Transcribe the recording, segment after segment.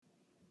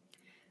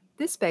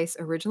This space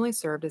originally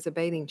served as a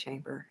bathing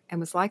chamber and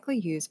was likely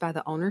used by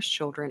the owner's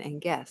children and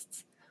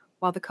guests,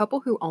 while the couple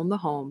who owned the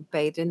home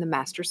bathed in the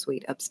master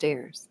suite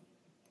upstairs.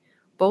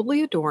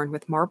 Boldly adorned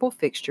with marble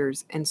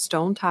fixtures and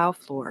stone tile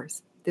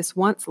floors, this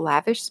once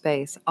lavish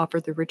space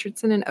offered the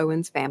Richardson and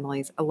Owens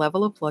families a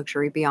level of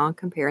luxury beyond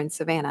compare in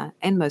Savannah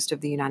and most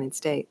of the United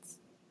States.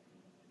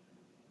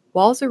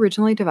 Walls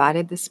originally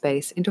divided this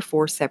space into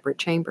four separate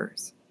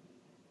chambers.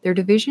 Their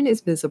division is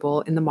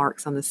visible in the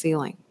marks on the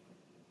ceiling.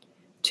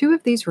 Two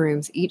of these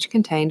rooms each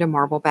contained a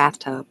marble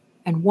bathtub,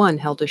 and one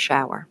held a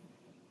shower.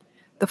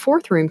 The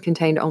fourth room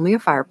contained only a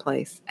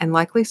fireplace and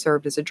likely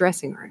served as a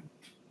dressing room.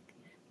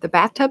 The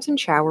bathtubs and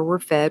shower were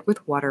fed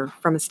with water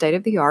from a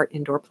state-of-the-art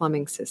indoor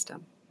plumbing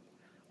system.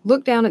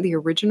 Look down at the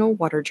original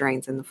water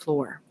drains in the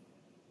floor.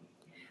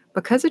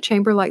 Because a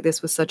chamber like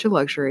this was such a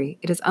luxury,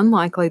 it is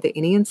unlikely that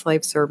any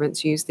enslaved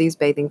servants used these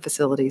bathing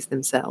facilities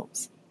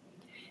themselves.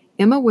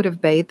 Emma would have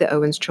bathed the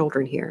Owens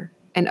children here,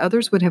 and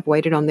others would have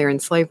waited on their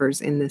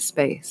enslavers in this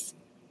space.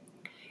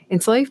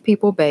 Enslaved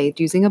people bathed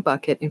using a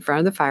bucket in front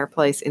of the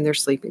fireplace in their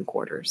sleeping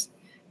quarters,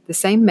 the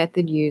same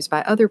method used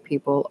by other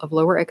people of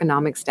lower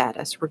economic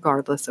status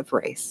regardless of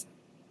race.